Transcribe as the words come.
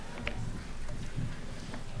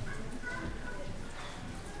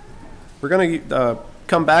We're going to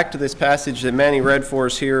come back to this passage that Manny read for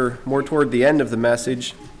us here more toward the end of the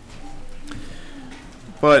message.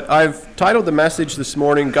 But I've titled the message this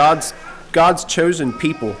morning, God's Chosen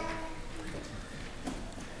People.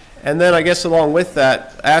 And then I guess along with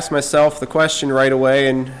that, ask myself the question right away,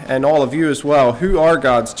 and all of you as well, who are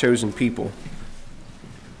God's chosen people?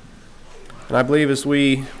 And I believe as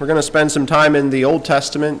we're going to spend some time in the Old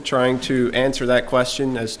Testament trying to answer that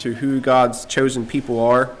question as to who God's chosen people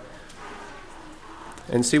are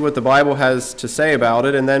and see what the Bible has to say about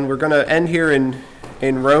it. And then we're going to end here in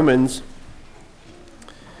Romans,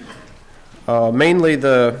 mainly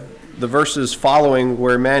the verses following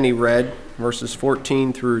where Manny read, verses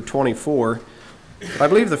 14 through 24. I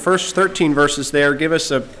believe the first 13 verses there give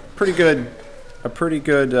us a pretty good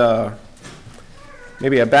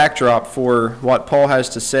maybe a backdrop for what Paul has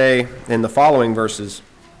to say in the following verses.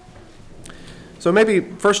 So maybe,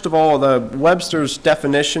 first of all, the Webster's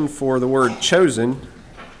definition for the word chosen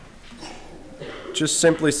just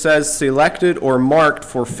simply says selected or marked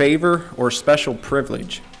for favor or special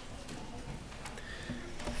privilege.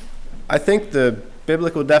 I think the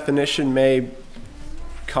biblical definition may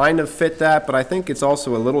kind of fit that, but I think it's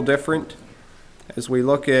also a little different as we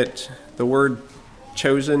look at the word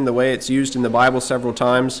chosen, the way it's used in the Bible several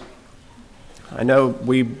times. I know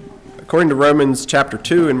according to Romans chapter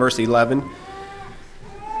 2 and verse 11,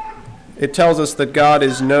 it tells us that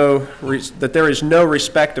that there is no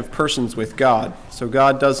respect of persons with God. So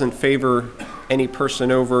God doesn't favor any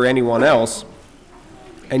person over anyone else.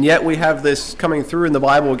 And yet we have this coming through in the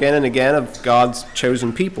Bible again and again of God's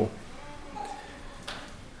chosen people.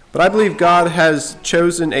 But I believe God has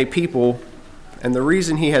chosen a people, and the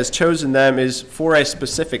reason he has chosen them is for a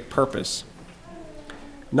specific purpose.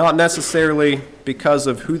 Not necessarily because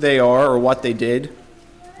of who they are or what they did,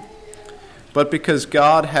 but because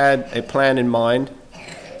God had a plan in mind.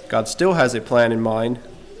 God still has a plan in mind,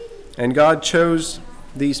 and God chose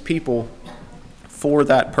these people for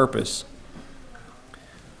that purpose.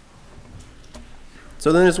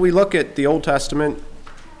 So then as we look at the Old Testament,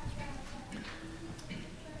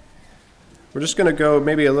 we're just going to go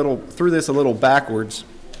maybe through this a little backwards.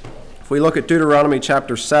 If we look at Deuteronomy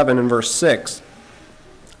chapter 7 and verse 6,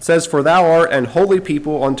 it says, "For thou art an holy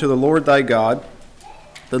people unto the Lord thy God.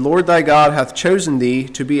 The Lord thy God hath chosen thee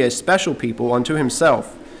to be a special people unto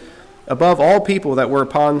himself, above all people that were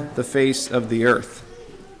upon the face of the earth."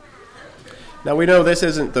 Now we know this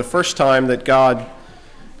isn't the first time that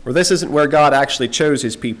this isn't where God actually chose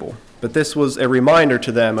his people, but this was a reminder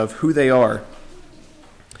to them of who they are.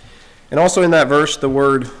 And also in that verse, the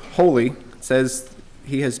word holy says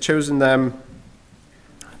he has chosen them,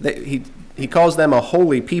 he calls them a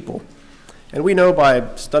holy people. And we know by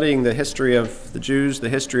studying the history of the Jews, the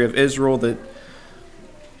history of Israel, that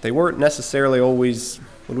they weren't necessarily always,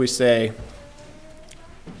 what do we say,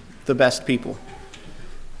 the best people.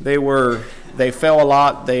 They fell a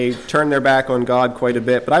lot, they turned their back on God quite a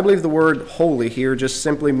bit. But I believe the word holy here just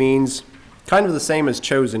simply means kind of the same as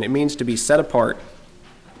chosen. It means to be set apart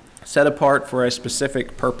for a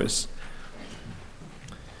specific purpose.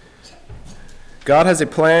 God has a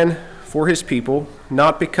plan for his people,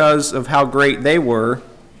 not because of how great they were,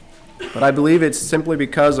 but I believe it's simply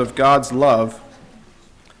because of God's love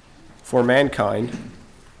for mankind.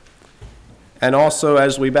 And also,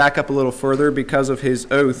 as we back up a little further, because of his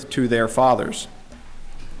oath to their fathers.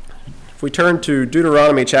 If we turn to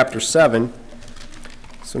Deuteronomy chapter 7,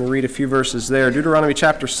 so I'm going to read a few verses there. Deuteronomy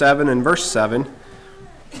chapter 7 and verse 7.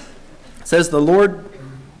 It says, The Lord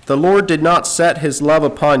did not set his love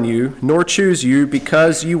upon you, nor choose you,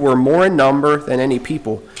 because you were more in number than any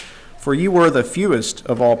people, for you were the fewest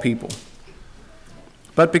of all people.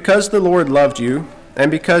 But because the Lord loved you,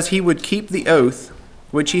 and because he would keep the oath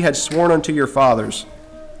which he had sworn unto your fathers,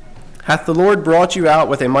 hath the Lord brought you out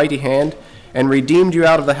with a mighty hand, and redeemed you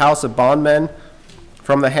out of the house of bondmen,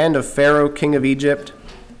 from the hand of Pharaoh king of Egypt.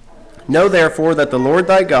 Know therefore that the Lord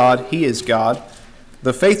thy God, he is God,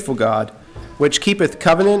 the faithful God, which keepeth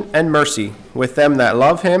covenant and mercy with them that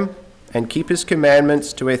love him, and keep his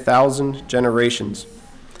commandments to 1,000 generations.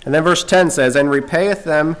 And then verse 10 says, And repayeth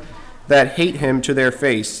them that hate him to their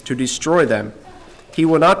face, to destroy them. He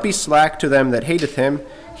will not be slack to them that hateth him,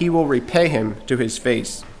 he will repay him to his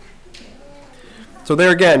face. So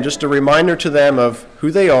there again, just a reminder to them of who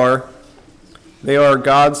they are. They are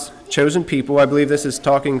God's chosen people. I believe this is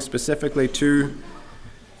talking specifically to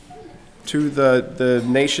the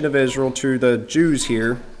nation of Israel, to the Jews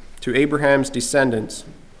here, to Abraham's descendants.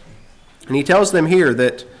 And he tells them here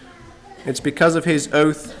that it's because of his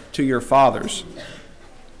oath to your fathers.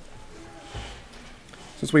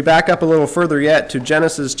 As we back up a little further yet to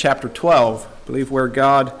Genesis chapter 12, I believe where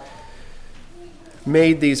God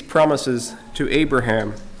made these promises to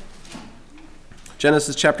Abraham.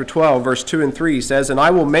 Genesis chapter 12, verse 2 and 3 says, "And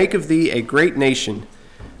I will make of thee a great nation,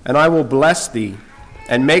 and I will bless thee,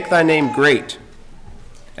 and make thy name great.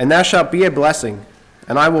 And thou shalt be a blessing,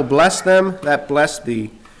 and I will bless them that bless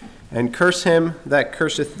thee, and curse him that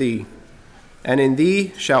curseth thee. And in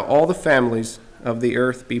thee shall all the families of the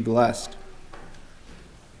earth be blessed."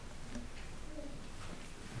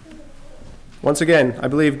 Once again, I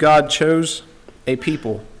believe God chose a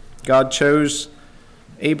people. God chose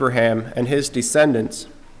Abraham and his descendants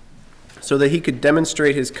so that he could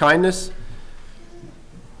demonstrate his kindness,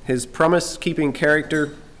 his promise-keeping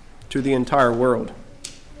character to the entire world.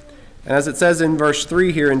 And as it says in verse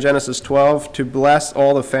 3 here in Genesis 12, to bless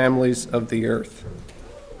all the families of the earth.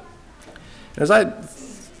 As I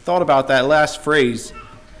thought about that last phrase,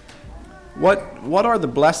 what are the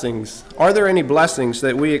blessings? Are there any blessings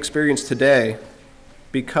that we experience today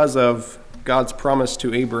because of God's promise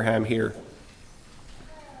to Abraham here?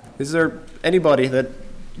 Is there anybody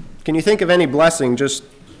can you think of any blessing just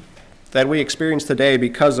that we experience today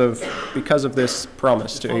because of this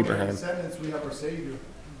promise to Abraham? Descendants, we have our Savior.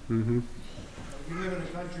 Mm-hmm. We live in a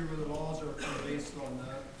country where the laws are based on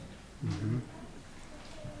that. Mm-hmm.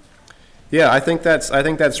 Yeah, I think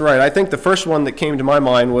that's right. I think the first one that came to my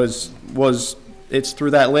mind was it's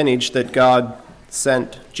through that lineage that God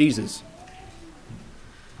sent Jesus.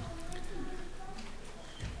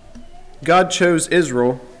 God chose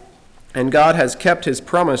Israel, and God has kept his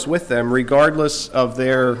promise with them regardless of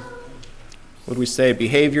their,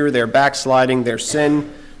 behavior, their backsliding, their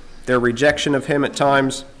sin, their rejection of him at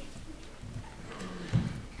times.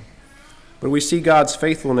 But we see God's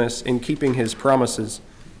faithfulness in keeping his promises.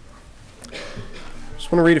 I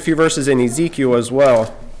just want to read a few verses in Ezekiel as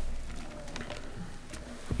well.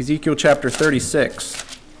 Ezekiel chapter 36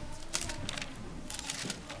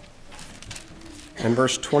 and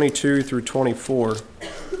verse 22 through 24.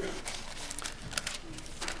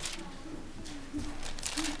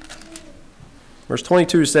 Verse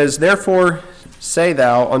 22 says, "Therefore say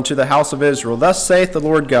thou unto the house of Israel, Thus saith the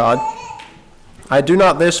Lord God, I do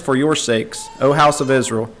not this for your sakes, O house of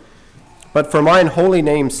Israel, but for mine holy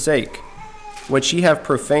name's sake, which ye have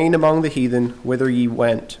profaned among the heathen, whither ye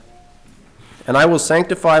went. And I will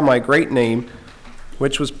sanctify my great name,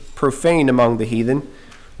 which was profaned among the heathen,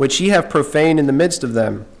 which ye have profaned in the midst of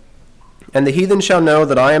them. And the heathen shall know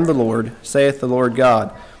that I am the Lord, saith the Lord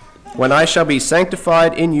God, when I shall be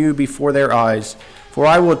sanctified in you before their eyes. For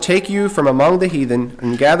I will take you from among the heathen,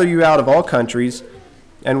 and gather you out of all countries,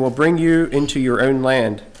 and will bring you into your own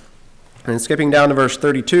land." And skipping down to verse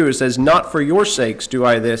 32, it says, "Not for your sakes do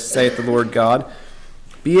I this, saith the Lord God.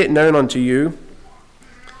 Be it known unto you.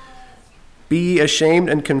 Be ye ashamed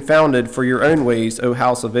and confounded for your own ways, O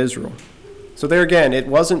house of Israel." So there again, it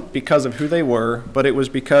wasn't because of who they were, but it was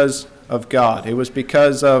because of God. It was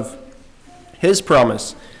because of his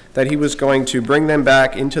promise that he was going to bring them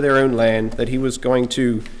back into their own land, that he was going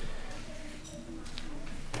to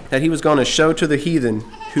show to the heathen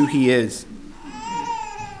who he is.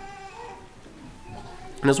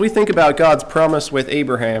 And as we think about God's promise with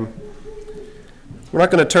Abraham, we're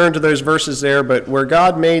not going to turn to those verses there, but where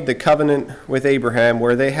God made the covenant with Abraham,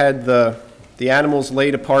 where they had the animals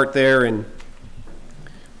laid apart there, and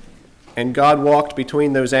God walked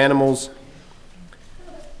between those animals,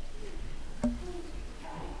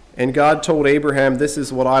 and God told Abraham, "This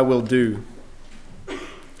is what I will do." You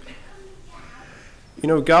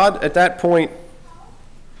know, God at that point,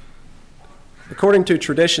 according to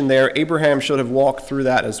tradition there, Abraham should have walked through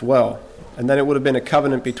that as well. And then it would have been a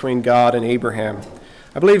covenant between God and Abraham.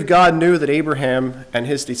 I believe God knew that Abraham and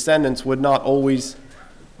his descendants would not always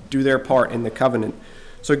do their part in the covenant.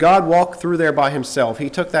 So God walked through there by himself. He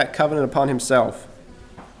took that covenant upon himself.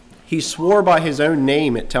 He swore by his own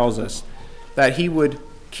name, it tells us, that he would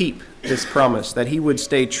keep this promise, that he would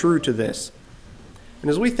stay true to this. And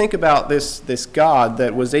as we think about this God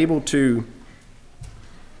that was able to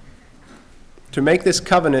make this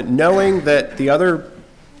covenant, knowing that the other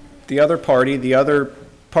party, the other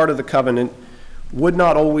part of the covenant, would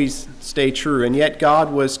not always stay true, and yet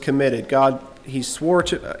God was committed. He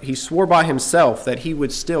swore by himself that he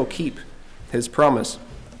would still keep his promise.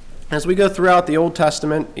 As we go throughout the Old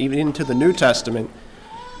Testament, even into the New Testament,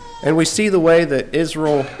 and we see the way that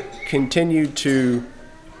Israel continued to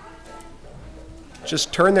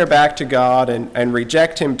just turn their back to God and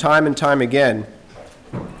reject him time and time again,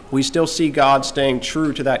 we still see God staying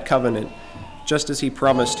true to that covenant, just as he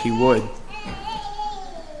promised he would.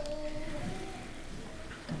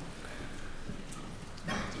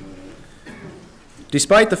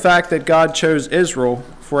 Despite the fact that God chose Israel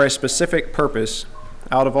for a specific purpose,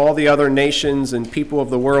 out of all the other nations and people of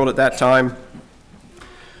the world at that time.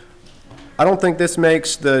 I don't think this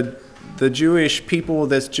makes the Jewish people,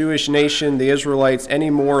 this Jewish nation, the Israelites, any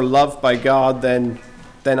more loved by God than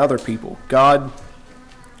other people. God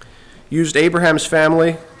used Abraham's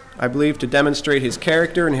family, I believe, to demonstrate his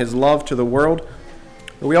character and his love to the world.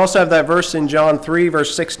 And we also have that verse in John 3,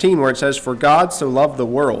 verse 16, where it says, "For God so loved the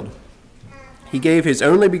world, he gave his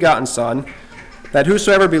only begotten Son, that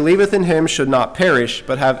whosoever believeth in him should not perish,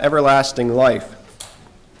 but have everlasting life."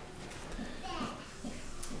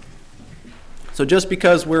 So just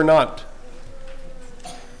because we're not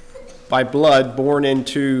by blood born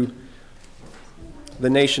into the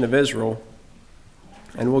nation of Israel,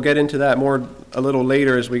 and we'll get into that more a little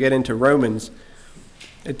later as we get into Romans,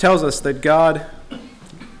 it tells us that God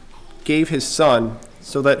gave his Son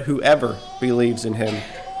so that whoever believes in him.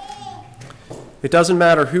 It doesn't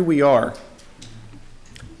matter who we are.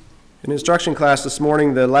 In instruction class this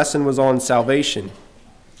morning, the lesson was on salvation.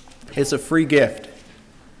 It's a free gift.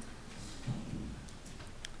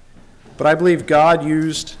 But I believe God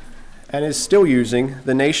used and is still using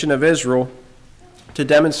the nation of Israel to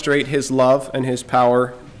demonstrate his love and his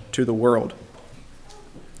power to the world.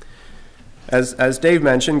 As Dave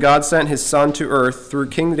mentioned, God sent his Son to earth through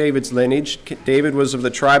King David's lineage. David was of the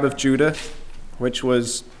tribe of Judah, which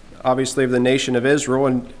was obviously of the nation of Israel,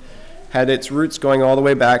 and had its roots going all the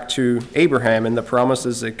way back to Abraham and the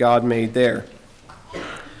promises that God made there.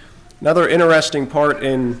 Another interesting part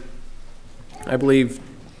in, I believe,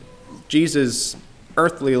 Jesus'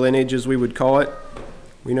 earthly lineage, as we would call it.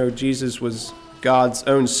 We know Jesus was God's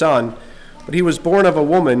own son, but he was born of a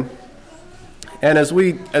woman. And as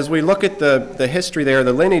we look at the history there,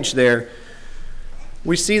 the lineage there,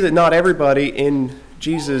 we see that not everybody in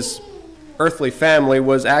Jesus' earthly family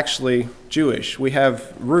was actually Jewish. We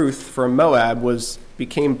have Ruth from Moab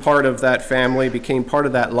became part of that family, became part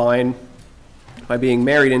of that line by being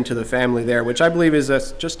married into the family there, which I believe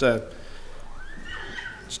is just a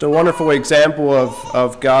wonderful example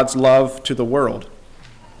of God's love to the world.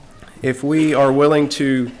 If we are willing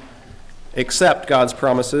to accept God's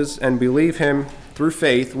promises and believe him through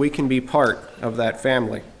faith, we can be part of that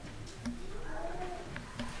family.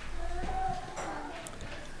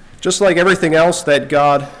 Just like everything else that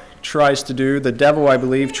God tries to do, the devil, I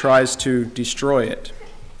believe, tries to destroy it.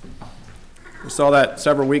 We saw that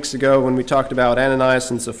several weeks ago when we talked about Ananias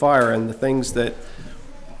and Sapphira and the things that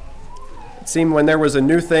it seemed when there was a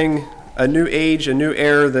new thing, a new age, a new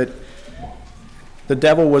era, that the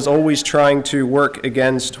devil was always trying to work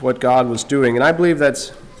against what God was doing. And I believe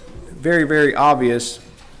that's very, very obvious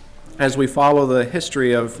as we follow the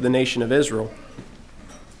history of the nation of Israel.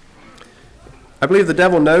 I believe the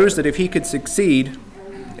devil knows that if he could succeed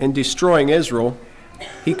in destroying Israel,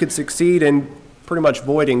 he could succeed in pretty much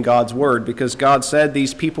voiding God's word, because God said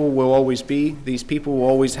these people will always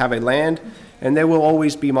have a land, and they will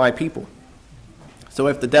always be my people. So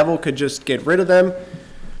if the devil could just get rid of them,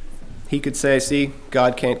 he could say, see,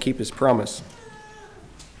 God can't keep his promise.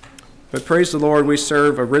 But praise the Lord, we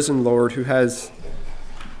serve a risen Lord who has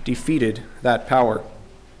defeated that power.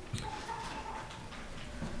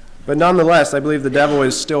 But nonetheless, I believe the devil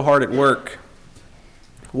is still hard at work,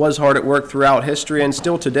 was hard at work throughout history, and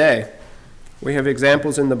still today. We have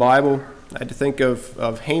examples in the Bible. I had to think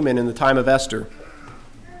of Haman in the time of Esther.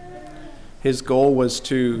 His goal was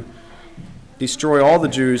to destroy all the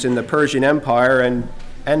Jews in the Persian Empire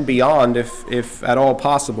and beyond, if at all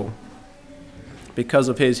possible, because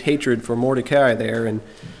of his hatred for Mordecai there. And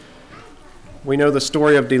we know the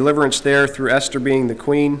story of deliverance there through Esther being the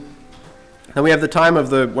queen. And we have the time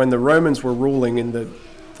of when the Romans were ruling, and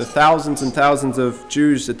the thousands and thousands of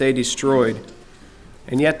Jews that they destroyed.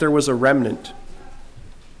 And yet there was a remnant.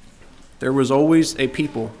 There was always a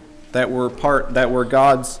people that were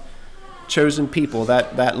God's chosen people.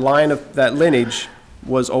 That line of that lineage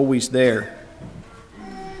was always there.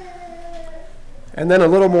 And then a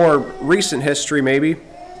little more recent history, maybe,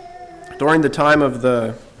 during the time of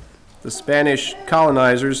the Spanish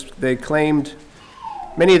colonizers,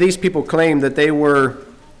 many of these people claimed that they were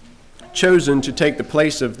chosen to take the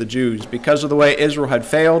place of the Jews. Because of the way Israel had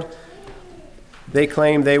failed, they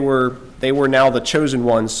claimed they were now the chosen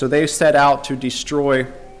ones. So they set out to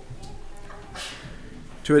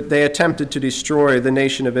they attempted to destroy the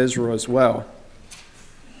nation of Israel as well.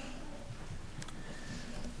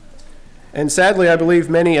 And sadly, I believe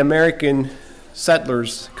many American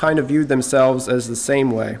settlers kind of viewed themselves as the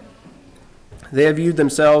same way. They have viewed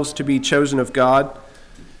themselves to be chosen of God.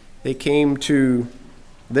 They came to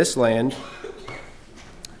this land.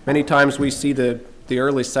 Many times we see the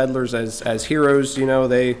early settlers as heroes. You know,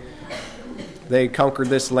 they They conquered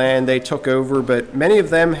this land, they took over, but many of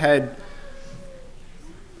them had,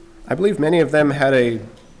 I believe many of them had a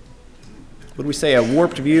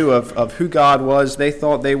warped view of who God was. They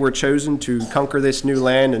thought they were chosen to conquer this new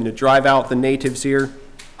land and to drive out the natives here.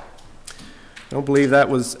 I don't believe that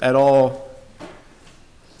was at all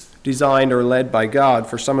designed or led by God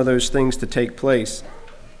for some of those things to take place.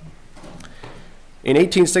 In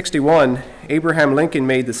 1861, Abraham Lincoln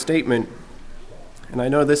made the statement, and I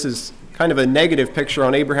know this is kind of a negative picture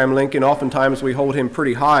on Abraham Lincoln. Oftentimes we hold him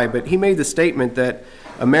pretty high, but he made the statement that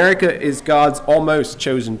America is God's almost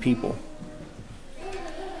chosen people.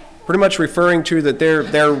 Pretty much referring to that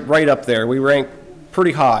they're right up there. We rank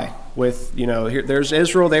pretty high with, here, there's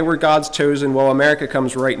Israel, they were God's chosen, well, America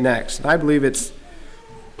comes right next. And I believe it's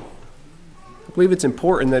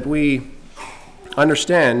important that we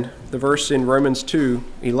understand the verse in Romans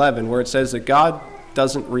 2:11 where it says that God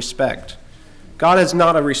doesn't respect. God is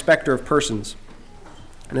not a respecter of persons.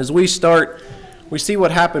 And as we see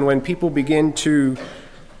what happened when people begin to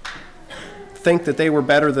think that they were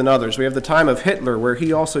better than others. We have the time of Hitler where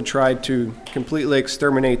he also tried to completely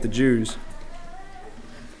exterminate the Jews.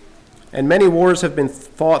 And many wars have been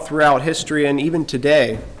fought throughout history and even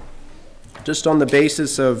today, just on the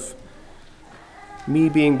basis of me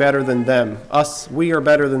being better than them. We are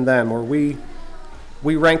better than them, or we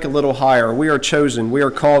rank a little higher, we are chosen, we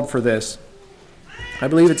are called for this. I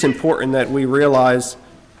believe it's important that we realize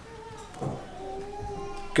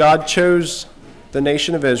God chose the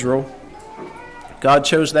nation of Israel. God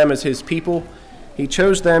chose them as his people. He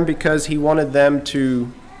chose them because he wanted them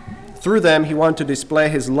to, through them, he wanted to display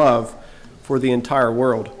his love for the entire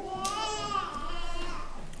world.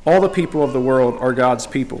 All the people of the world are God's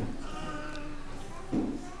people.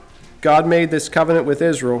 God made this covenant with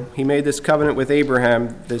Israel. He made this covenant with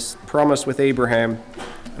Abraham, this promise with Abraham.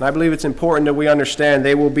 And I believe it's important that we understand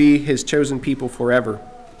they will be his chosen people forever.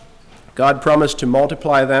 God promised to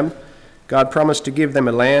multiply them. God promised to give them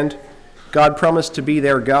a land. God promised to be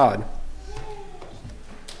their God.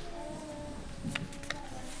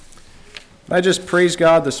 I just praise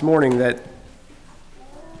God this morning that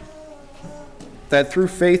through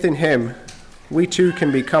faith in him, we too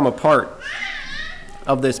can become a part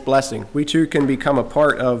of this blessing. We too can become a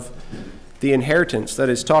part of the inheritance that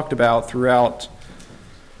is talked about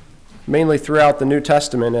mainly throughout the New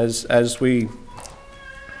Testament as we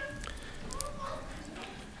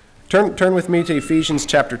turn with me to Ephesians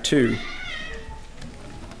chapter 2.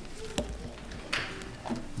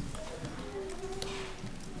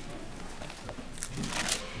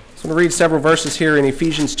 So I'm going to read several verses here in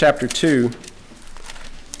Ephesians chapter 2.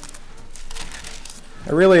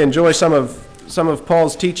 I really enjoy some of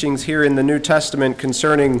Paul's teachings here in the New Testament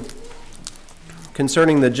concerning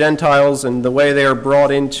the Gentiles and the way they are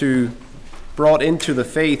brought into the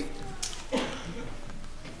faith.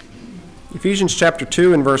 Ephesians chapter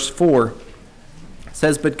 2 and verse 4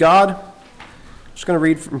 says, "But God," I'm just going to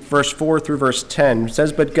read from verse 4 through verse 10. It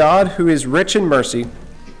says, "But God, who is rich in mercy,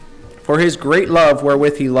 for his great love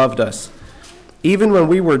wherewith he loved us, even when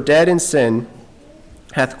we were dead in sin,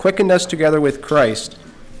 hath quickened us together with Christ.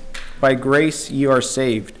 By grace ye are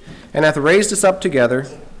saved, and hath raised us up together,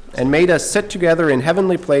 and made us sit together in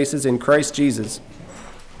heavenly places in Christ Jesus,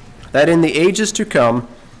 that in the ages to come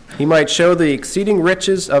he might show the exceeding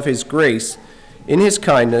riches of his grace in his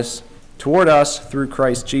kindness toward us through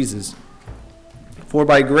Christ Jesus. For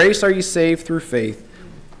by grace are ye saved through faith,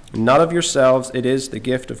 not of yourselves, it is the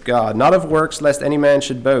gift of God, not of works, lest any man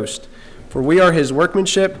should boast. For we are his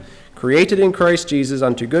workmanship, created in Christ Jesus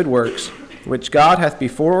unto good works, which God hath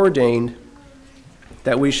before ordained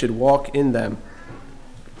that we should walk in them."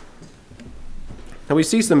 Now we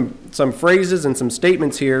see some phrases and some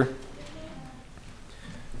statements here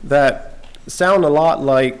that sound a lot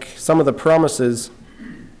like some of the promises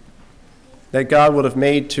that God would have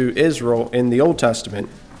made to Israel in the Old Testament.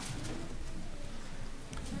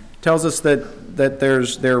 It tells us that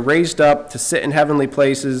they're raised up to sit in heavenly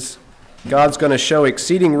places. God's going to show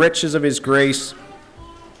exceeding riches of his grace,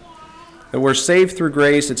 that we're saved through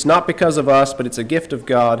grace. It's not because of us, but it's a gift of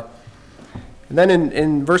God. And then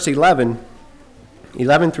in verse 11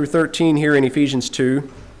 through 13 here in Ephesians 2,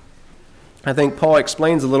 I think Paul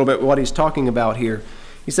explains a little bit what he's talking about here.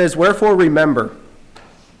 He says, "Wherefore remember."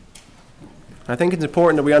 I think it's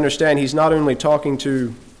important that we understand he's not only talking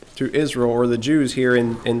to Israel or the Jews here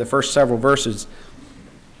in the first several verses.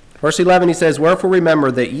 Verse 11 he says, "Wherefore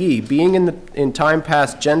remember that ye, being in time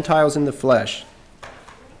past Gentiles in the flesh,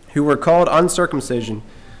 who were called uncircumcision,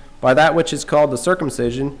 by that which is called the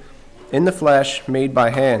circumcision in the flesh made by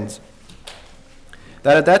hands,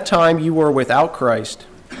 that at that time you were without Christ,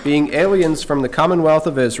 being aliens from the commonwealth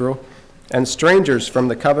of Israel, and strangers from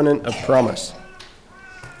the covenant of promise,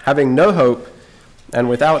 having no hope and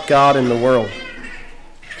without God in the world.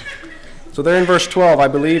 So there in verse 12, I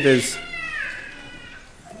believe,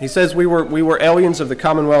 he says we were aliens of the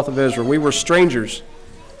commonwealth of Israel. We were strangers.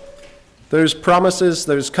 Those promises,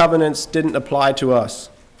 those covenants didn't apply to us.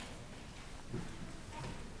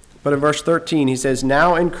 But in verse 13, he says,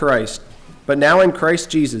 now in Christ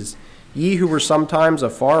Jesus, ye who were sometimes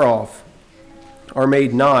afar off are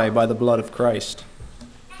made nigh by the blood of Christ.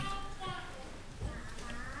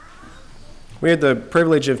 We had the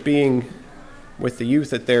privilege of being with the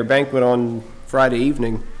youth at their banquet on Friday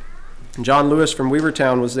evening. John Lewis from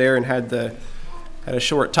Weavertown was there and had a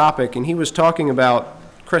short topic, and he was talking about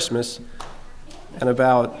Christmas and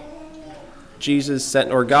about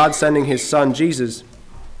God sending his son Jesus.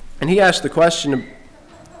 And he asked the question,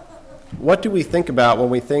 what do we think about when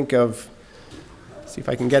we think of, see if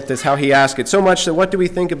I can get this, how he asked it, so much that what do we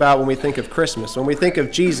think about when we think of Christmas? When we think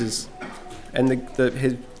of Jesus and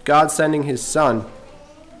God sending his son.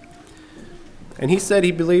 And he said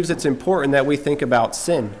he believes it's important that we think about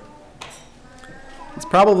sin. It's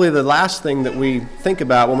probably the last thing that we think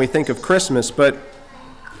about when we think of Christmas, but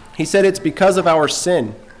he said it's because of our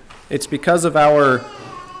sin. It's because of our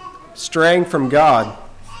straying from God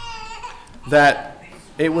that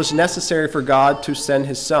it was necessary for God to send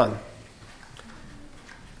his son.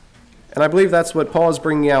 And I believe that's what Paul is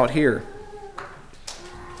bringing out here.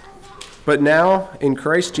 But now, in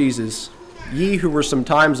Christ Jesus, ye who were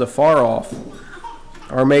sometimes afar off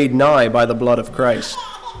are made nigh by the blood of Christ.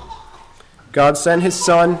 God sent his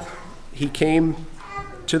son. He came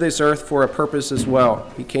to this earth for a purpose as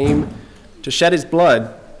well. He came to shed his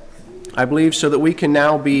blood, I believe, so that we can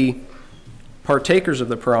now be partakers of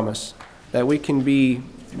the promise, that we can be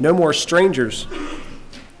no more strangers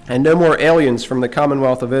and no more aliens from the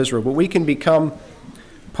commonwealth of Israel, but we can become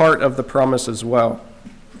part of the promise as well.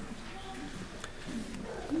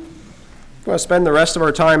 We're going to spend the rest of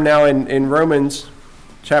our time now in Romans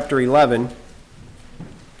chapter 11.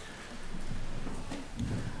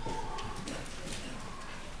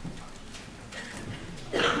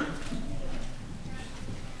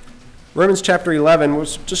 Romans chapter 11, we'll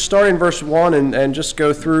just start in verse 1 and just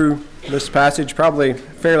go through this passage probably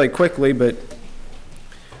fairly quickly, but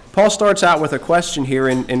Paul starts out with a question here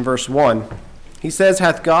in verse 1. He says,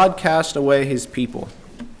 hath God cast away his people?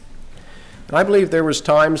 And I believe there was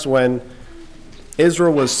times when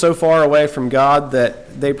Israel was so far away from God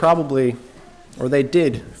that they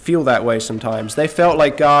did feel that way sometimes. They felt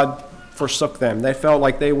like God forsook them. They felt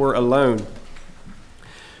like they were alone.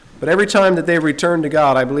 But every time that they returned to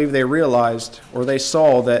God, I believe they realized or they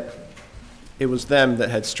saw that it was them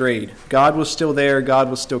that had strayed. God was still there.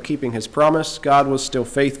 God was still keeping his promise. God was still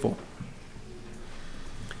faithful.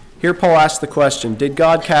 Here Paul asks the question, did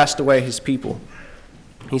God cast away his people?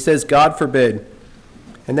 He says, God forbid.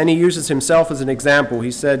 And then he uses himself as an example.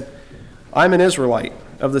 He said, I'm an Israelite,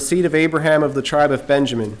 of the seed of Abraham, of the tribe of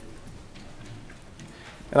Benjamin.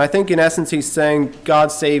 And I think in essence he's saying,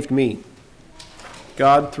 God saved me.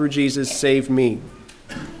 God, through Jesus, saved me.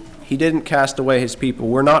 He didn't cast away his people.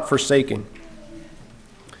 We're not forsaken.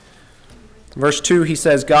 Verse 2, he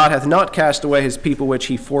says, God hath not cast away his people which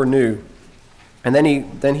he foreknew. And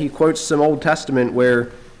then he quotes some Old Testament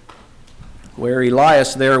where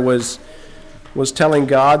Elias there was telling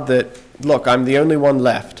God that, look, I'm the only one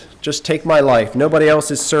left. Just take my life. Nobody else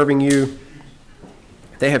is serving you.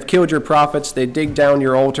 They have killed your prophets. They dig down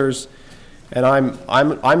your altars. And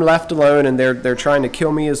I'm left alone, and they're trying to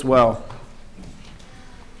kill me as well.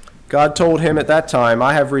 God told him at that time,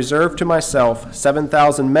 I have reserved to myself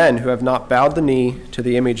 7,000 men who have not bowed the knee to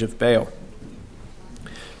the image of Baal.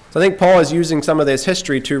 So I think Paul is using some of this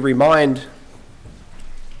history to remind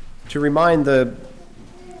the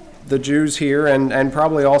Jews here and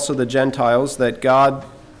probably also the Gentiles that God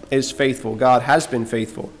is faithful. God has been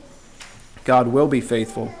faithful. God will be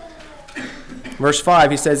faithful. Verse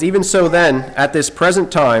 5, he says, even so then, at this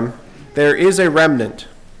present time, there is a remnant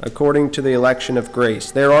according to the election of grace.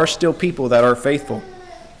 There are still people that are faithful.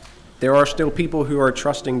 There are still people who are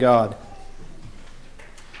trusting God.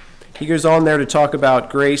 He goes on there to talk about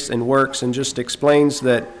grace and works and just explains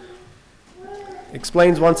once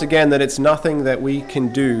again that it's nothing that we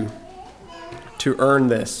can do to earn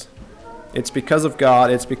this. It's because of God.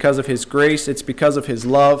 It's because of his grace. It's because of his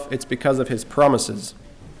love. It's because of his promises.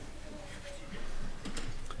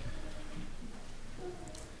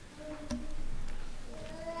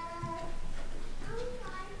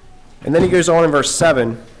 And then he goes on in verse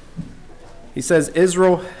 7. He says,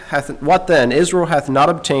 what then? Israel hath not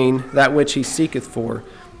obtained that which he seeketh for,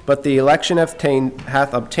 but the election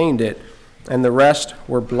hath obtained it, and the rest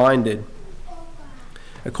were blinded.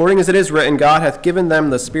 According as it is written, God hath given them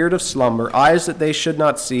the spirit of slumber, eyes that they should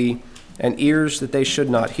not see, and ears that they should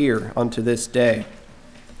not hear, unto this day.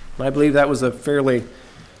 And I believe that was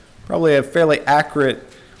probably a fairly accurate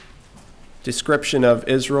description of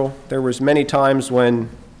Israel. There was many times when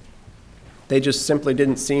they just simply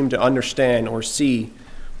didn't seem to understand or see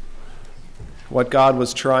what God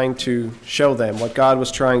was trying to show them, what God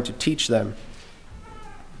was trying to teach them.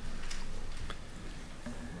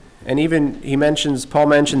 And even Paul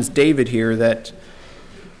mentions David here, that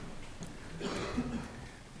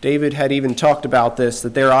David had even talked about this,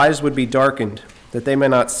 that their eyes would be darkened, that they may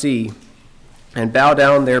not see, and bow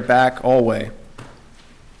down their back alway.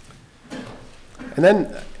 And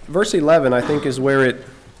then verse 11, I think, is where it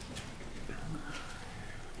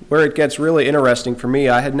gets really interesting for me.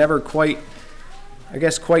 I had never quite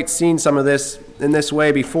seen some of this in this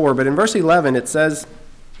way before, but in verse 11 it says,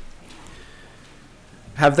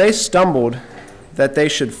 have they stumbled that they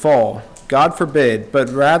should fall? God forbid, but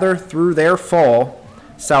rather through their fall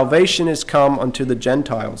salvation is come unto the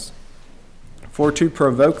Gentiles, for to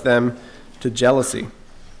provoke them to jealousy.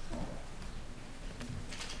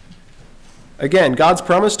 Again, God's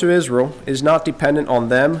promise to Israel is not dependent on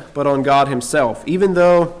them, but on God himself. Even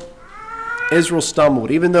though Israel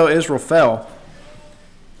stumbled, even though Israel fell,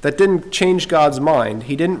 that didn't change God's mind.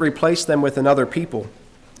 He didn't replace them with another people,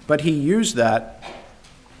 but he used that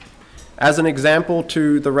as an example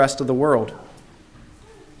to the rest of the world.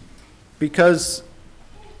 Because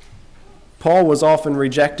Paul was often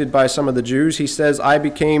rejected by some of the Jews, he says, I'm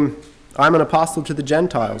an apostle to the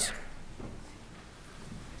Gentiles.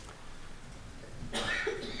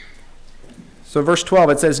 So verse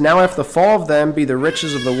 12, it says, now if the fall of them be the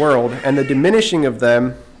riches of the world, and the diminishing of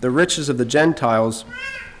them the riches of the Gentiles,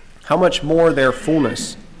 how much more their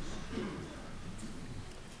fullness?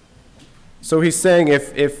 So he's saying,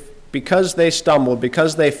 if because they stumbled,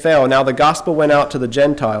 because they fell, now the gospel went out to the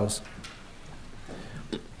Gentiles.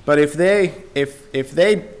 But if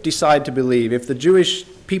they decide to believe, if the Jewish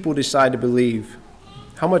people decide to believe,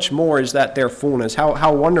 how much more is that their fullness?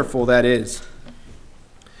 How wonderful that is.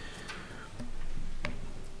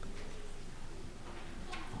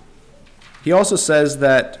 He also says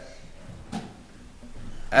that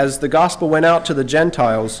as the gospel went out to the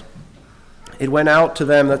Gentiles, it went out to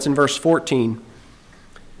them, that's in verse 14.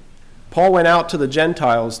 Paul went out to the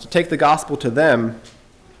Gentiles to take the gospel to them,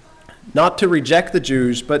 not to reject the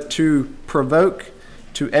Jews, but to provoke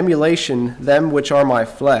to emulation them which are my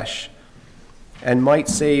flesh, and might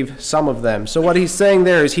save some of them. So what he's saying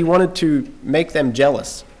there is he wanted to make them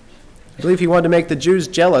jealous. I believe he wanted to make the Jews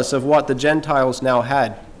jealous of what the Gentiles now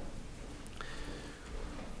had.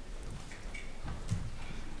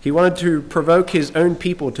 He wanted to provoke his own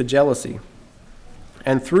people to jealousy.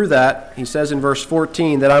 And through that, he says in verse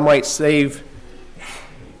 14, that I might save,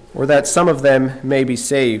 or that some of them may be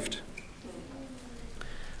saved.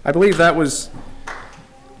 I believe I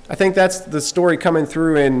think that's the story coming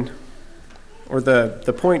through or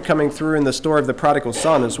the point coming through in the story of the prodigal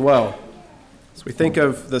son as well. So we think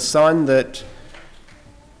of the son that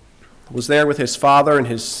was there with his father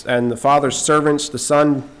and the father's servants. The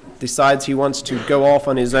son decides he wants to go off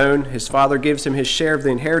on his own. His father gives him his share of the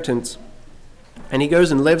inheritance, and he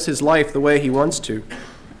goes and lives his life the way he wants to.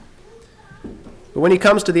 But when he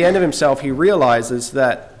comes to the end of himself, he realizes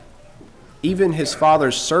that even his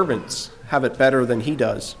father's servants have it better than he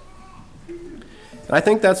does. And I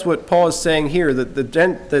think that's what Paul is saying here, that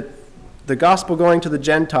the gospel going to the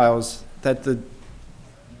Gentiles, that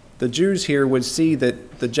the Jews here would see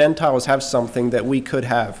that the Gentiles have something that we could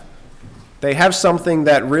have. They have something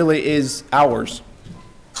that really is ours.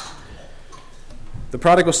 The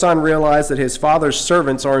prodigal son realized that his father's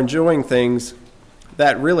servants are enjoying things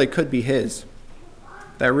that really could be his,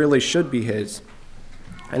 that really should be his.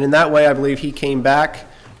 And in that way, I believe he came back.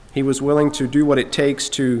 He was willing to do what it takes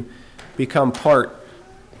to become part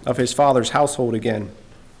of his father's household again.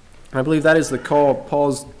 I believe that is the call,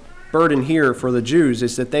 Paul's burden here for the Jews,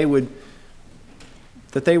 is that they would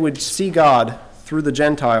see God through the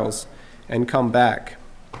Gentiles and come back.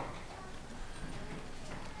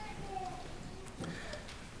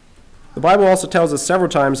 The Bible also tells us several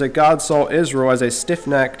times that God saw Israel as a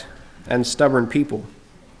stiff-necked and stubborn people.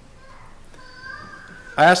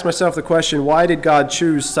 I asked myself the question, why did God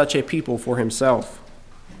choose such a people for himself?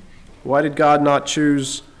 Why did God not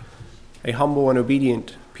choose a humble and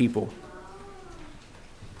obedient people?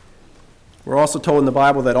 We're also told in the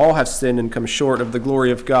Bible that all have sinned and come short of the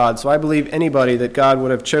glory of God. So I believe anybody that God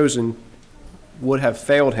would have chosen would have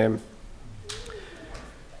failed him.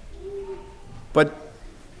 But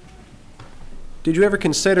did you ever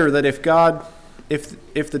consider that if God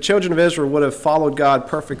if the children of Israel would have followed God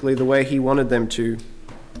perfectly the way he wanted them to,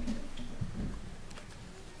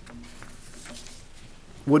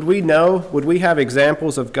 would we have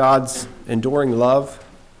examples of God's enduring love,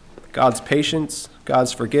 God's patience,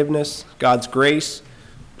 God's forgiveness, God's grace,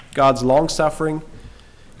 God's long-suffering?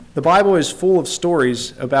 The Bible is full of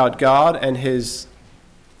stories about God and his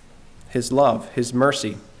love, his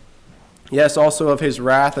mercy. Yes, also of his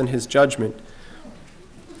wrath and his judgment.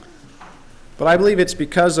 But I believe it's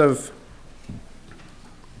because of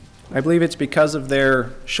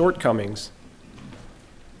their shortcomings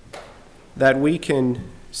that we can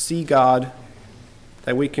see God,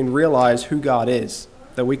 that we can realize who God is,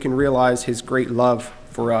 that we can realize his great love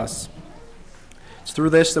for us. It's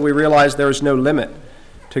through this that we realize there is no limit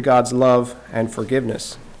to God's love and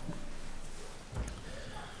forgiveness.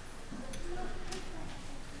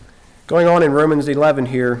 Going on in Romans 11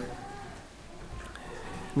 here,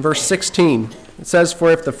 in verse 16, it says, "For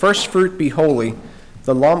if the first fruit be holy,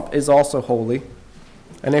 the lump is also holy,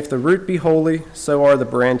 and if the root be holy, so are the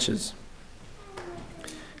branches."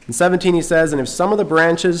 In 17 he says, "And if some of the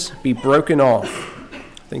branches be broken off,"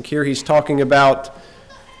 I think here he's talking about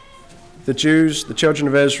the Jews, the children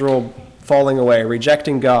of Israel, falling away,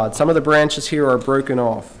 rejecting God. Some of the branches here are broken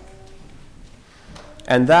off.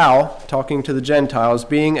 "And thou," talking to the Gentiles,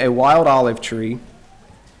 "being a wild olive tree,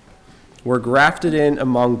 were grafted in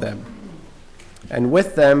among them, and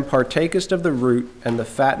with them partakest of the root and the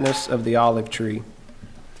fatness of the olive tree."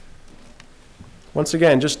 Once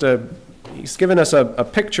again, he's given us a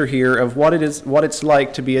picture here of what it's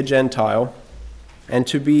like to be a Gentile and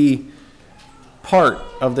to be part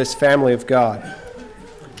of this family of God.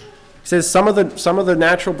 He says some of the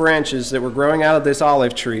natural branches that were growing out of this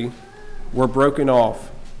olive tree were broken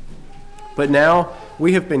off, but now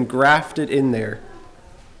we have been grafted in there.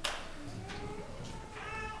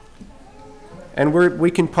 And we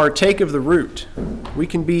can partake of the root.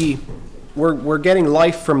 We're getting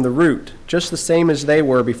life from the root, just the same as they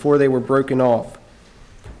were before they were broken off.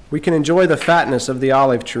 We can enjoy the fatness of the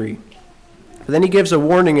olive tree. But then he gives a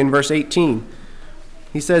warning in verse 18.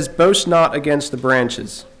 He says, "Boast not against the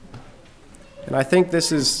branches." And I think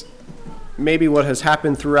this is maybe what has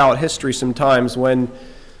happened throughout history sometimes when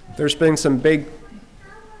there's been some big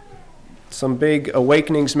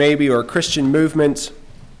awakenings maybe, or Christian movements.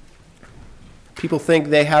 People think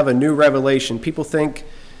they have a new revelation. People think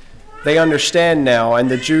they understand now, and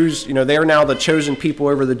the Jews, they are now the chosen people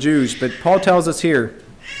over the Jews. But Paul tells us here,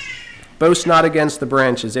 "Boast not against the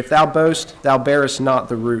branches. If thou boast, thou bearest not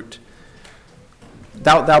the root."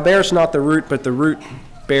 Thou bearest not the root, but the root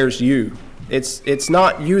bears you. It's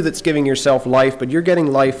not you that's giving yourself life, but you're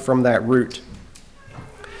getting life from that root.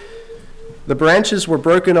 The branches were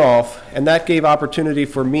broken off, and that gave opportunity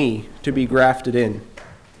for me to be grafted in.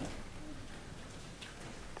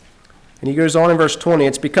 And he goes on in verse 20,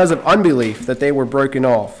 "It's because of unbelief that they were broken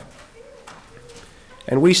off.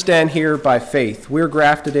 And we stand here by faith." We're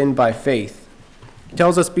grafted in by faith. He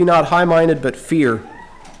tells us, "Be not high-minded, but fear."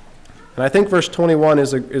 And I think verse 21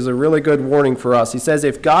 is a really good warning for us. He says,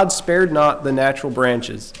 if God spared not the natural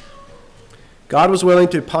branches, God was willing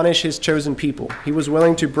to punish his chosen people. He was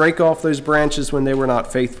willing to break off those branches when they were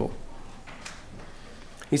not faithful.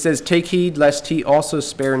 He says, "Take heed lest he also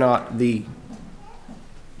spare not thee.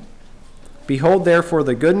 Behold therefore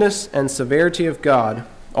the goodness and severity of God.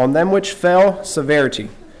 On them which fell, severity,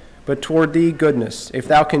 but toward thee goodness. If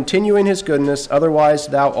thou continue in his goodness, otherwise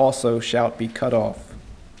thou also shalt be cut off.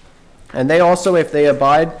 And they also, if they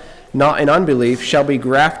abide not in unbelief, shall be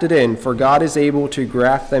grafted in, for God is able to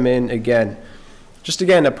graft them in again." Just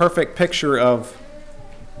again, a perfect picture of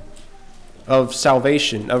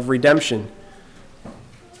salvation, of redemption.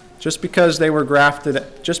 Just because they were grafted,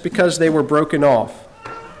 just because they were broken off.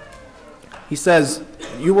 He says,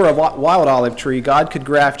 you were a wild olive tree, God could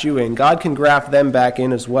graft you in. God can graft them back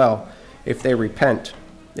in as well if they repent,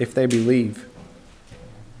 if they believe.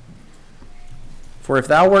 "For if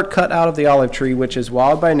thou wert cut out of the olive tree, which is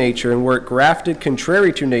wild by nature, and wert grafted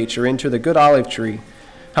contrary to nature into the good olive tree,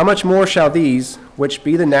 how much more shall these, which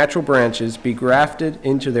be the natural branches, be grafted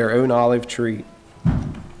into their own olive tree?"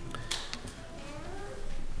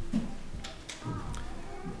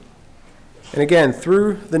 And again,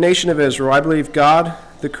 through the nation of Israel, I believe God,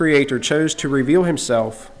 the Creator, chose to reveal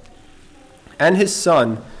himself and his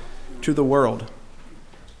Son to the world.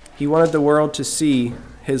 He wanted the world to see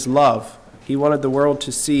his love. He wanted the world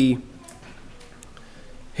to see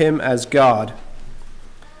him as God.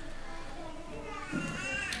 And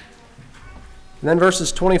then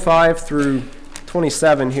verses 25 through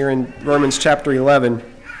 27 here in Romans chapter 11,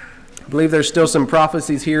 I believe there's still some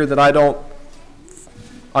prophecies here that I don't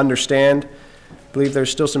understand. I believe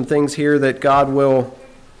there's still some things here that God will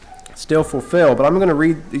still fulfill. But I'm going to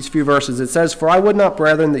read these few verses. It says, "For I would not,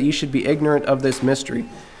 brethren, that ye should be ignorant of this mystery,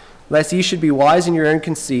 lest ye should be wise in your own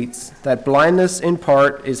conceits, that blindness in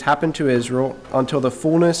part is happened to Israel, until the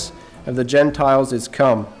fullness of the Gentiles is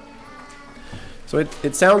come." So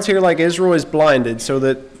it sounds here like Israel is blinded, so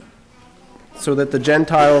that the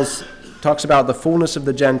Gentiles, talks about the fullness of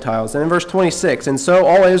the Gentiles. And in verse 26, "And so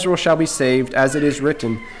all Israel shall be saved, as it is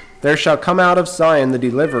written, there shall come out of Zion the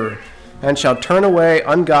deliverer, and shall turn away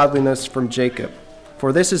ungodliness from Jacob.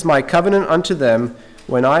 For this is my covenant unto them,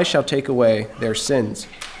 when I shall take away their sins."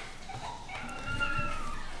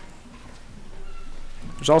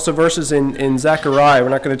 There's also verses in Zechariah. We're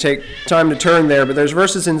not going to take time to turn there, but there's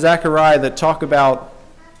verses in Zechariah that talk about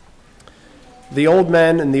the old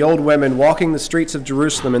men and the old women walking the streets of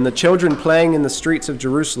Jerusalem, and the children playing in the streets of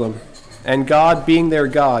Jerusalem, and God being their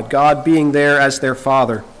God, God being there as their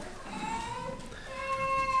Father.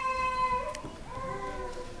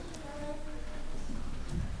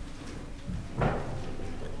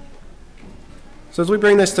 So as we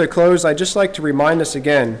bring this to a close, I'd just like to remind us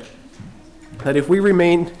again that if we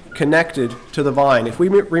remain connected to the vine, if we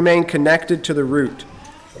remain connected to the root,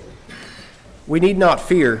 we need not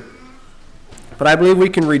fear. But I believe we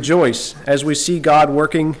can rejoice as we see God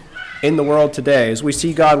working in the world today, as we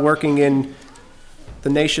see God working in the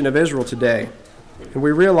nation of Israel today. And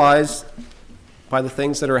we realize by the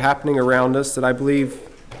things that are happening around us that I believe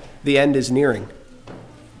the end is nearing.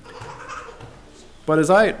 But as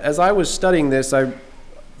I was studying this,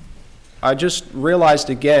 I just realized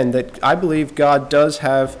again that I believe God does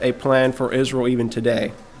have a plan for Israel even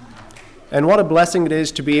today. And what a blessing it is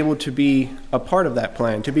to be able to be a part of that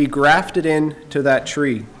plan, to be grafted into that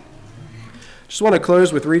tree. Just want to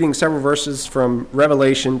close with reading several verses from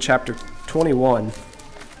Revelation chapter 21.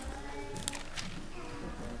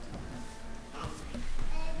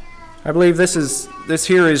 I believe this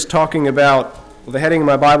here is talking about, well, the heading of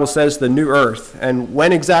my Bible says the new earth. And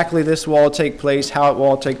when exactly this will all take place, how it will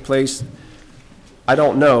all take place, I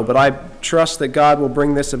don't know. But I trust that God will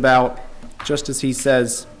bring this about just as he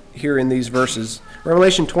says here in these verses.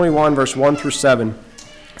 Revelation 21, verse 1 through 7.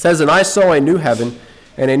 It says, "And I saw a new heaven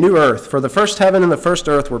and a new earth, for the first heaven and the first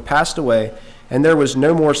earth were passed away, and there was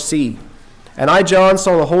no more sea. And I, John,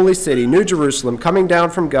 saw the holy city, New Jerusalem, coming down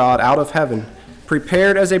from God out of heaven,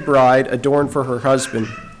 prepared as a bride adorned for her husband.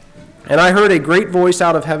 And I heard a great voice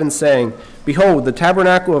out of heaven saying, Behold, the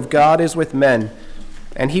tabernacle of God is with men,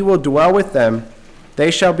 and he will dwell with them.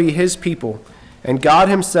 They shall be his people, and God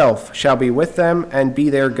himself shall be with them and be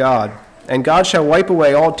their God. And God shall wipe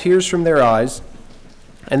away all tears from their eyes,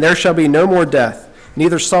 and there shall be no more death,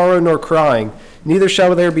 neither sorrow nor crying, neither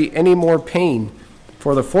shall there be any more pain,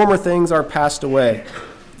 for the former things are passed away.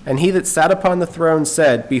 And he that sat upon the throne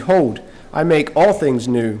said, Behold, I make all things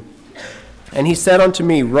new. And he said unto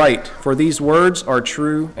me, Write, for these words are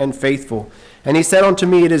true and faithful. And he said unto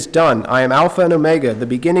me, It is done. I am Alpha and Omega, the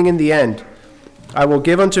beginning and the end. I will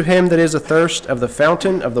give unto him that is athirst of the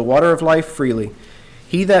fountain of the water of life freely.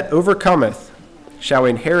 He that overcometh shall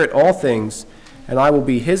inherit all things, and I will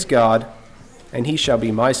be his God, and he shall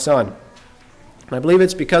be my son." And I believe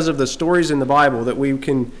it's because of the stories in the Bible that we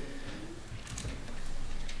can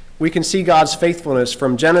see God's faithfulness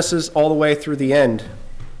from Genesis all the way through the end.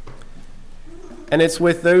 And it's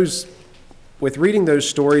with reading those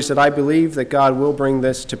stories that I believe that God will bring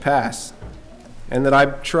this to pass, and that I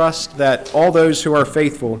trust that all those who are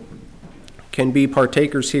faithful can be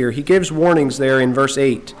partakers here. He gives warnings there in verse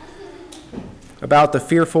 8 about the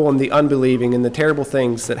fearful and the unbelieving and the terrible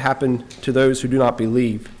things that happen to those who do not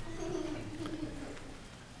believe.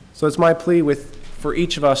 So it's my plea for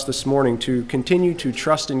each of us this morning to continue to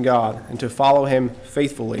trust in God and to follow him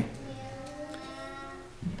faithfully.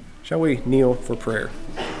 Shall we kneel for prayer?